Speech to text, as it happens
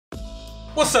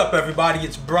What's up everybody,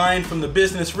 it's Brian from the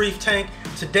Bizness Reef Tank.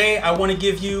 Today I want to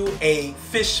give you a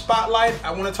fish spotlight.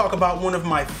 I want to talk about one of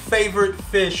my favorite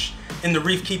fish in the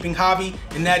reef keeping hobby,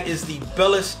 and that is the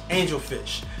Bellus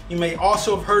Angelfish. You may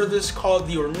also have heard of this called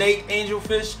the ornate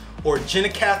angelfish or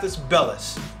Genicathus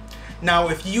Bellus. Now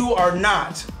if you are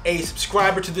not a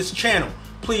subscriber to this channel,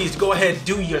 please go ahead,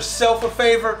 do yourself a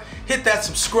favor, hit that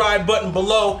subscribe button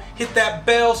below, hit that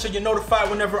bell so you're notified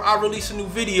whenever I release a new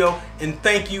video, and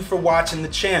thank you for watching the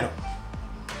channel.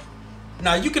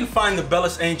 Now you can find the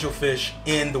Bellus Angelfish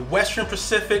in the Western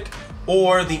Pacific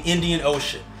or the Indian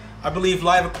Ocean. I believe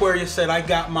Live Aquaria said I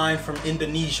got mine from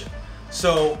Indonesia.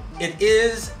 So it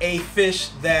is a fish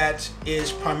that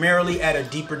is primarily at a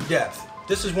deeper depth.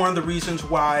 This is one of the reasons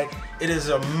why it is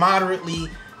a moderately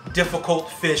difficult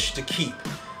fish to keep.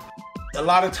 A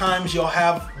lot of times you'll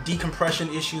have decompression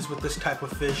issues with this type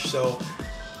of fish, so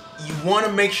you want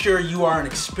to make sure you are an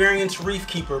experienced reef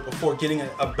keeper before getting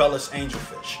a Bellus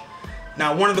angelfish.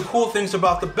 Now one of the cool things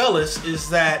about the Bellus is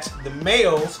that the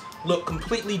males look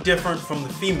completely different from the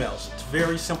females. It's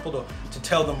very simple to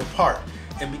tell them apart,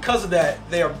 and because of that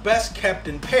they are best kept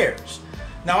in pairs.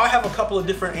 Now I have a couple of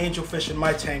different angelfish in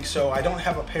my tank, so I don't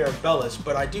have a pair of Bellus,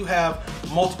 but I do have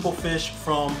multiple fish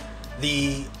from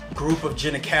the group of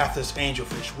Genicathus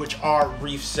angelfish, which are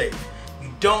reef safe. You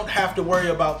don't have to worry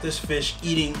about this fish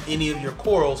eating any of your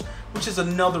corals, which is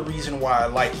another reason why I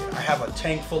like it. I have a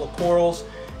tank full of corals,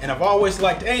 and I've always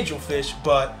liked angelfish,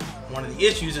 but one of the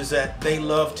issues is that they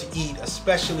love to eat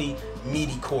especially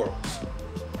meaty corals.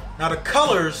 Now the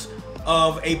colors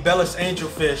of a Bellus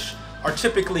angelfish are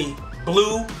typically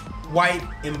blue, white,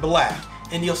 and black,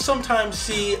 and you'll sometimes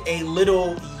see a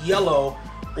little yellow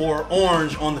or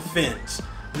orange on the fins.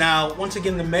 Now once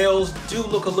again, the males do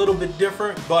look a little bit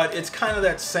different, but it's kind of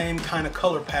that same kind of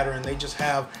color pattern. They just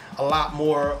have a lot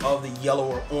more of the yellow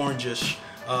or orangish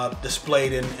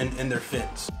displayed in their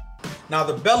fins. Now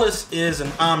the Bellus is an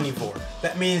omnivore.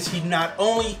 That means he not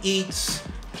only eats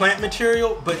plant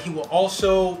material, but he will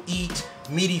also eat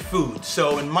meaty food.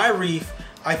 So in my reef,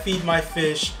 I feed my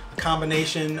fish a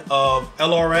combination of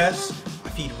LRS, I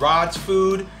feed rods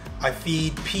food, I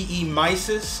feed PE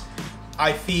mysis,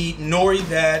 I feed nori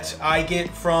that I get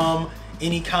from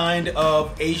any kind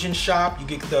of Asian shop. You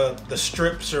get the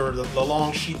strips or the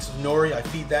long sheets of nori, I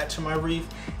feed that to my reef,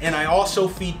 and I also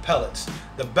feed pellets.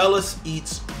 The Bellus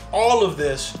eats all of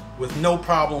this with no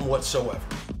problem whatsoever.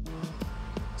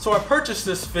 So I purchased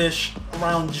this fish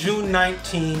around June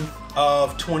 19th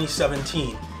of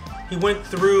 2017. He went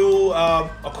through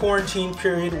a quarantine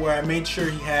period where I made sure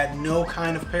he had no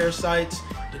kind of parasites,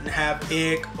 didn't have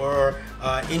ick or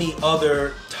any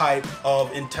other type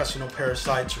of intestinal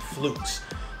parasites or flukes.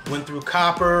 Went through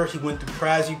copper, he went through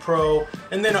Prazipro,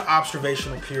 and then an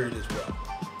observational period as well.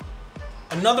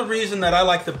 Another reason that I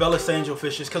like the Bellus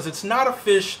angelfish is because it's not a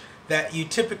fish that you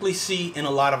typically see in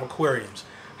a lot of aquariums.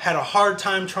 Had a hard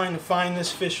time trying to find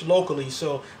this fish locally,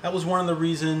 so that was one of the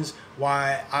reasons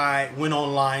why I went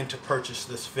online to purchase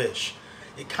this fish.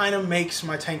 It kind of makes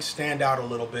my tank stand out a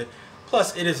little bit,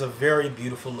 plus it is a very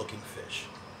beautiful looking fish.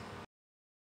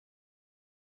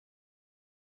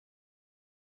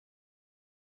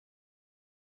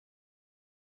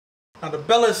 Now the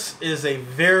Bellus is a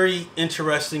very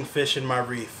interesting fish in my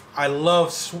reef. I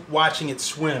love watching it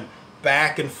swim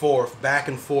back and forth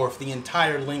the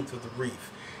entire length of the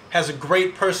reef. Has a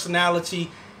great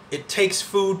personality, it takes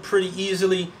food pretty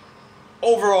easily.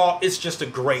 Overall, it's just a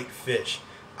great fish.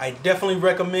 I definitely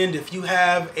recommend, if you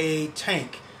have a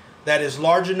tank that is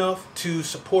large enough to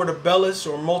support a Bellus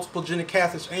or multiple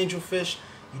Genicathus angelfish,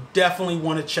 you definitely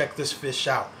want to check this fish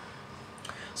out.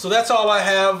 So that's all I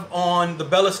have on the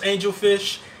Bellus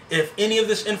angelfish. If any of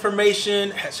this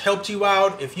information has helped you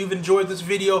out, if you've enjoyed this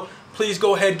video, please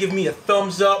go ahead, give me a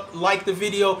thumbs up, like the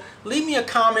video, leave me a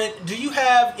comment. Do you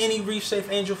have any reef safe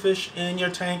angelfish in your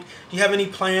tank? Do you have any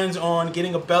plans on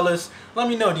getting a Bellus? Let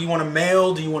me know. Do you want a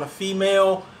male? Do you want a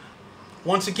female?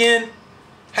 Once again,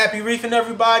 happy reefing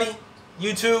everybody.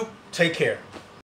 YouTube, take care.